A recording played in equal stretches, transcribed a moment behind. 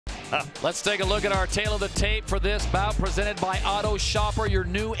Let's take a look at our tail of the tape for this bout presented by Auto Shopper, your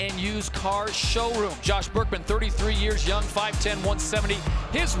new and used car showroom. Josh Burkman, 33 years young, 5'10", 170.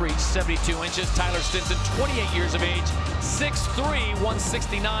 His reach, 72 inches. Tyler Stinson, 28 years of age, 6'3",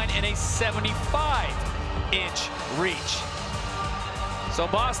 169, and a 75-inch reach. So,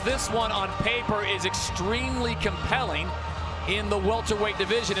 boss, this one on paper is extremely compelling in the welterweight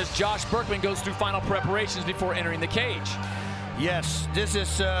division as Josh Burkman goes through final preparations before entering the cage. Yes, this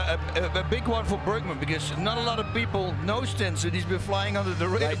is a big one for Burkman because not a lot of people know Stinson. He's been flying under the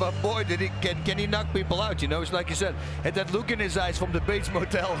radar, but boy, can he knock people out, you know? It's like you said, had that look in his eyes from the Bates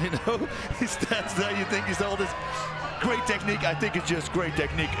Motel, you know? He stands there, you think he's all this great technique. I think it's just great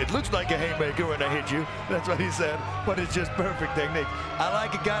technique. It looks like a haymaker when I hit you. That's what he said, but it's just perfect technique. I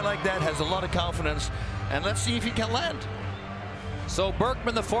like a guy like that, has a lot of confidence, and let's see if he can land. So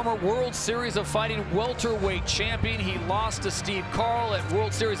Burkman, the former World Series of Fighting welterweight champion, he lost to Steve Carl at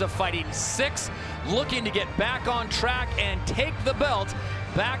World Series of Fighting 6, looking to get back on track and take the belt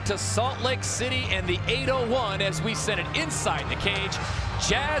back to Salt Lake City and the 801 as we send it inside the cage.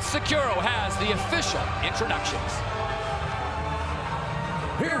 Jazz Securo has the official introductions.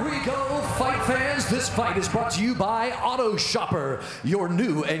 Here we go, fight fans. This fight is brought to you by Auto Shopper, your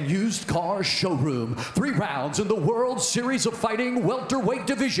new and used car showroom. 3 rounds in the World Series of Fighting welterweight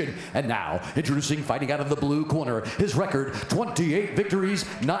division. And now, introducing fighting out of the blue corner. His record, 28 victories,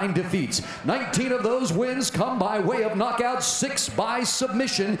 9 defeats. 19 of those wins come by way of knockout, 6 by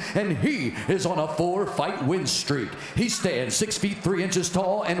submission, and he is on a 4-fight win streak. He stands 6 feet 3 inches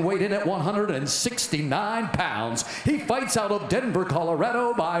tall and weighed in at 169 pounds. He fights out of Denver,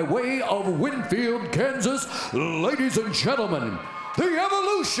 Colorado, by way of Winfield, Kansas. Ladies and gentlemen, the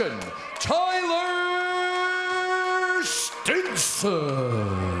Evolution, Tyler Stinson.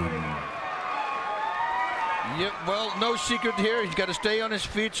 Yep, well, no secret here. He's got to stay on his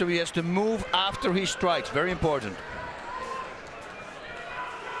feet, so he has to move after he strikes. Very important.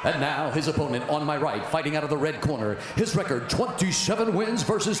 And now his opponent on my right, fighting out of the red corner. His record, 27 wins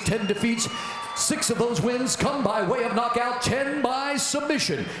versus 10 defeats. 6 of those wins come by way of knockout, 10 by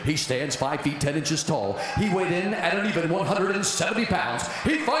submission. He stands 5 feet 10 inches tall. He weighed in at an even 170 pounds.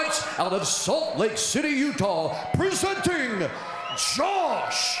 He fights out of Salt Lake City, Utah, presenting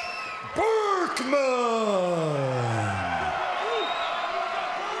Josh Burkman.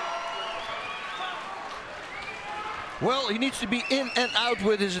 Well, he needs to be in and out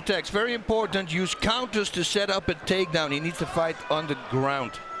with his attacks. Very important. Use counters to set up a takedown. He needs to fight on the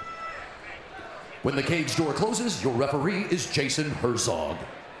ground. When the cage door closes, your referee is Jason Herzog.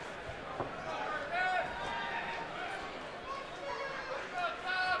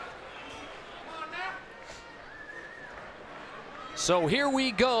 So here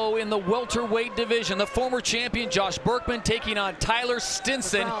we go in the welterweight division. The former champion Josh Burkman taking on Tyler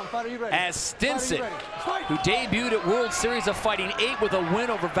Stinson, as Stinson, who debuted at World Series of Fighting 8 with a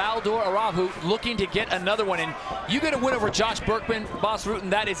win over Valdor Arahu, looking to get another one. And you get a win over Josh Burkman, Boss Rutten,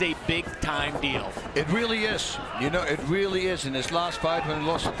 that is a big-time deal. It really is. You know, it really is. In his last fight when he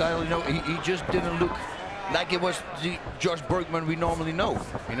lost the title, you know, he just didn't look like it was the Josh Burkman we normally know.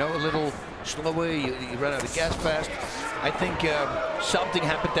 You know, a little slower, he ran out of gas fast. I think something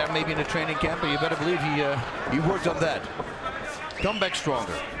happened there maybe in the training camp, but you better believe he worked on that. Come back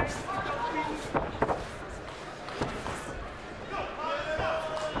stronger. A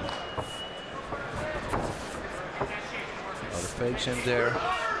lot of fakes in there,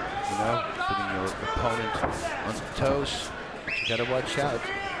 you know, putting your opponent on the toes. You gotta watch out.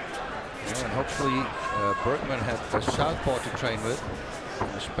 You know, and hopefully Burkman had a southpaw to train with,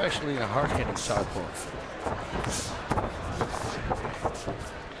 especially a hard-hitting southpaw.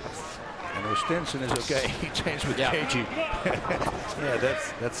 I know Stinson is okay. He trains with KG. Yeah,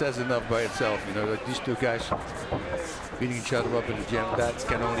 that says enough by itself. You know, that these two guys beating each other up in the gym, that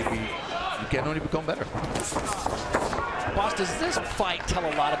can only be, you can only become better. Boss, does this fight tell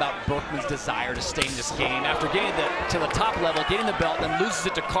a lot about Burkman's desire to stay in this game? After getting to the top level, getting the belt, then loses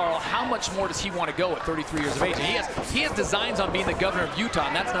it to Carl, how much more does he want to go at 33 years of age? And he has designs on being the governor of Utah,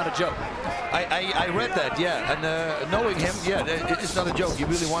 and that's not a joke. I read that, yeah, and knowing him, yeah, it's not a joke. He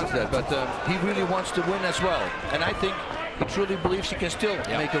really wants that, but he really wants to win as well. And I think he truly believes he can still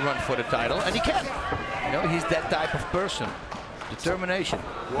make a run for the title, and he can. You know, he's that type of person. Determination.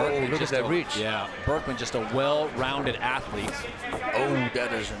 Oh, look at that reach. Yeah, Burkman just a well-rounded athlete. Oh,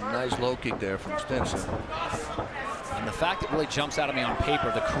 that is a nice low kick there from Stinson. And the fact that really jumps out at me on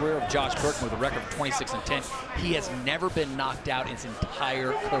paper, the career of Josh Burkman with a record of 26-10, he has never been knocked out in his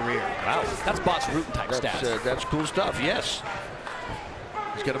entire career. Wow, that's Boss Rutten type stats. That's cool stuff, yes.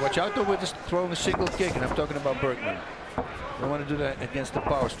 He's got to watch out though with this throwing a single kick, and I'm talking about Burkman. Don't want to do that against the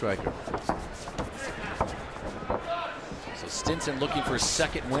power striker. So Stinson looking for his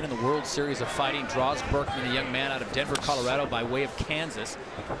second win in the World Series of Fighting. Draws Burkman, a young man out of Denver, Colorado, by way of Kansas.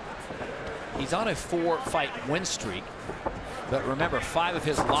 He's on a 4-fight win streak. But remember, 5 of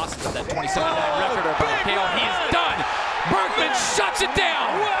his losses of that 27-9 record are by KO. He's done. Burkman shuts it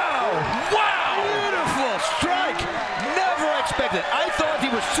down. Wow! Wow! Beautiful strike. Never expected. I thought he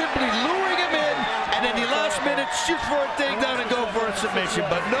was simply luring him in, and in the last minute shoot for a takedown and go for a submission.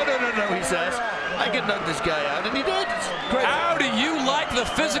 But no, he says, I can knock this guy out, and he did. Great. How do you like the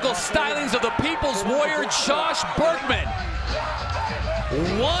physical stylings of the People's Warrior, Josh Burkman?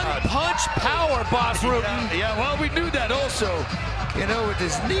 One-punch power, Boss Rutan. Yeah, well, we knew that also. You know, with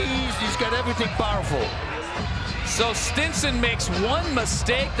his knees, he's got everything powerful. So Stinson makes one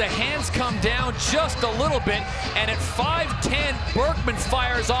mistake. The hands come down just a little bit. And at 5'10", Burkman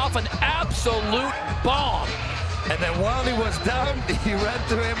fires off an absolute bomb. And then while he was down, he ran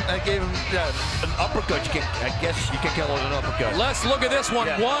to him and gave him an uppercut. I guess you can call it an uppercut. Let's look at this one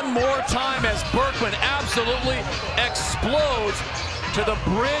one more time as Burkman absolutely explodes to the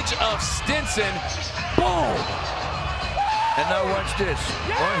bridge of Stinson. Boom! And now watch this.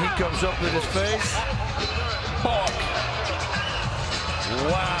 Well, he comes up with his face. Bonk.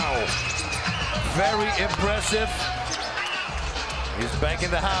 Wow. Very impressive. He's back in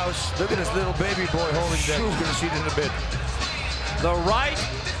the house. Look at this little baby boy holding that. He's going to see it in a bit. The right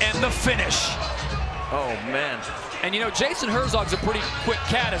and the finish. Oh, man. And, you know, Jason Herzog's a pretty quick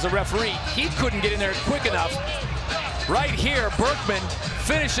cat as a referee. He couldn't get in there quick enough. Right here, Burkman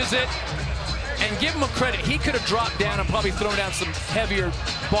finishes it, and give him a credit. He could have dropped down and probably thrown down some heavier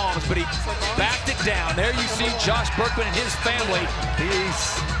bombs, but he backed it down. There you see Josh Burkman and his family.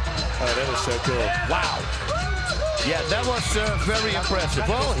 Peace. Oh, that was so cool. Wow. Yeah, that was very impressive.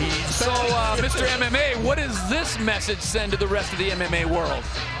 Well, so, Mr. MMA, what does this message send to the rest of the MMA world?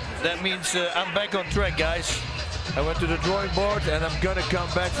 That means I'm back on track, guys. I went to the drawing board, and I'm going to come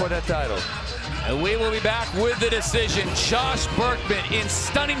back for that title. And we will be back with the decision. Josh Burkman in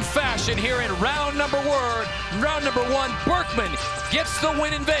stunning fashion here in round number 1. Burkman gets the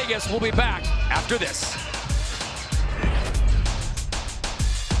win in Vegas. We'll be back after this.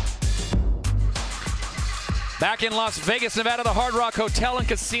 Back in Las Vegas, Nevada, the Hard Rock Hotel and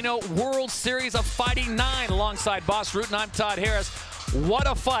Casino, World Series of Fighting 9. Alongside Boss Rutan, I'm Todd Harris. What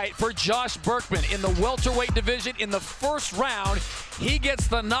a fight for Josh Burkman in the welterweight division. In the first round, he gets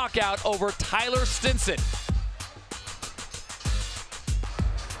the knockout over Tyler Stinson.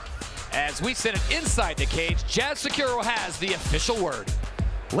 As we send it inside the cage, Jazz Securo has the official word.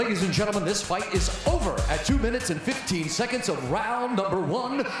 Ladies and gentlemen, this fight is over at 2 minutes and 15 seconds of round number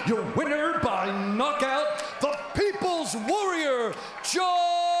 1. Your winner by knockout, the People's Warrior, Josh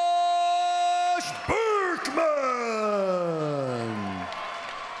Burkman.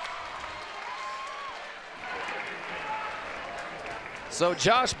 So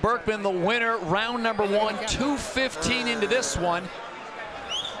Josh Burkman, the winner, round number 1, 2:15 into this one.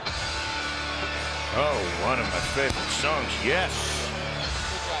 Oh, one of my favorite songs, yes.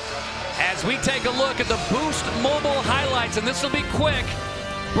 As we take a look at the Boost Mobile highlights, and this will be quick,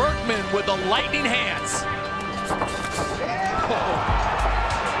 Burkman with the lightning hands.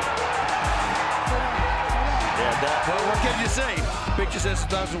 Yeah, well, what can you say? Picture says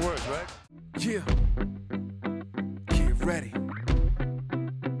 1,000 words, right? Yeah. Get ready.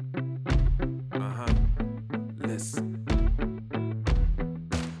 Listen.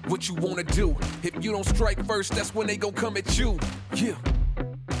 What you wanna do? If you don't strike first, that's when they gon' come at you. Yeah.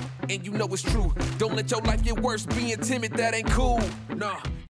 And you know it's true. Don't let your life get worse. Being timid, that ain't cool. Nah.